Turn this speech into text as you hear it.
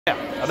Yeah,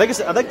 I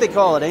think they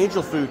call it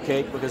angel food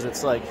cake because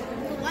it's like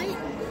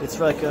it's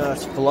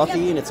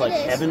fluffy and it's like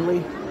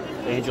heavenly.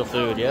 Angel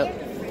food, yep.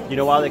 You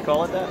know why they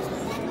call it that?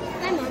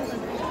 My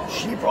mom.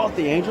 She brought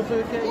the angel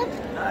food cake?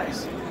 Yep.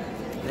 Nice.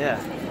 Yeah.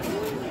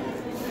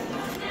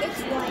 It's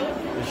white.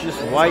 It's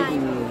just white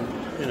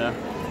and, you know.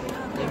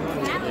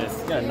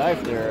 Yeah, you got a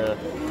knife there.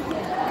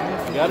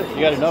 You got it?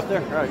 You got enough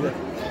there? All right, good.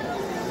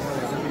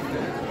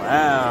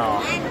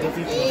 Wow.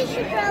 You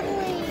should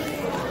probably...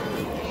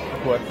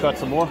 What, cut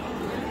some more?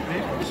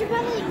 You should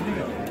probably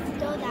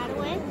throw that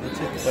away.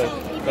 So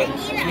you can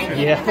eat it.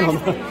 Yeah, I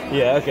don't know.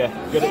 Yeah, okay.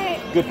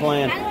 Good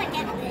plan. How do I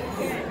get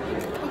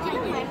this? Did you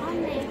know my mom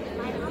made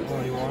my mom?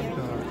 Oh, you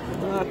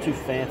want Not too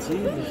fancy.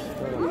 Just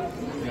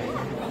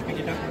pick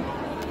it up?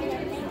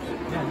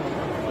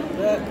 like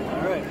that.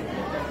 All right.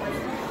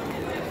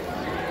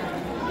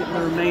 Getting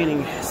the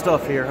remaining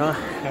stuff here, huh?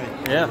 Okay.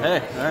 Yeah,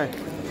 hey, all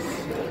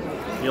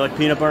right. You like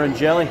peanut butter and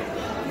jelly?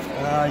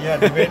 Yeah,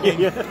 debating.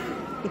 Yeah.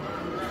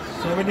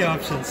 So many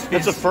options.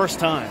 It's the first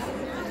time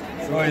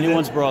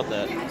anyone's brought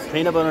that.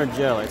 Peanut butter and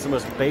jelly. It's the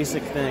most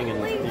basic thing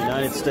in the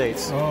United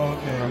States. Oh,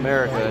 okay. Or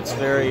America. It's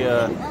very,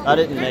 I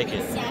didn't make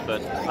it,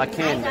 but I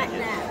can make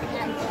it.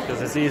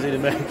 Because it's easy to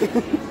make.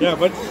 Yeah,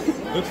 but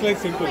looks like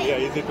simple. Yeah,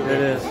 easy to make.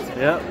 It is,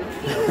 yep.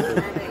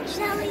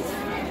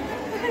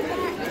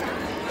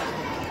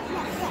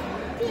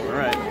 All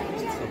right.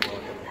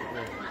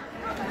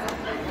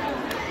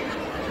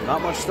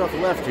 Not much stuff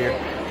left here.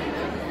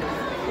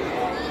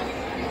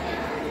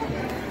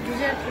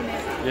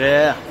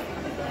 Yeah.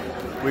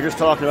 We were just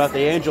talking about the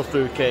angel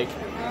food cake.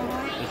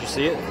 Did you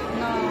see it?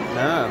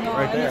 No. No,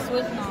 right there.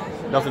 Sweet,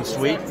 no. Nothing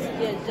sweet?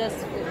 Yeah, just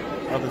sweet.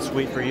 Nothing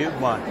sweet for you?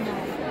 Why?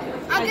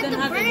 I got the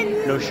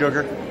brand. No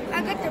sugar?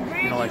 I got the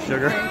brand. You don't like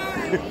sugar?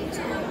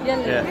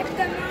 Yellow.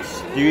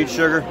 Yeah. Do you eat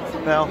sugar,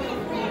 pal?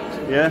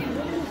 Yeah?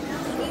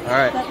 All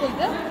right. That was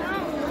good?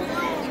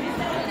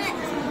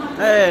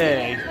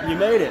 Hey, you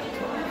made it.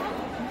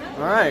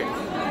 All right.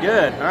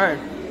 Good. All right.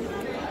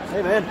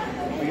 Hey, man.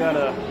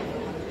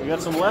 We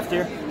got some left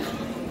here.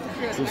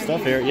 Some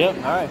stuff here. Yep.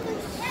 All right.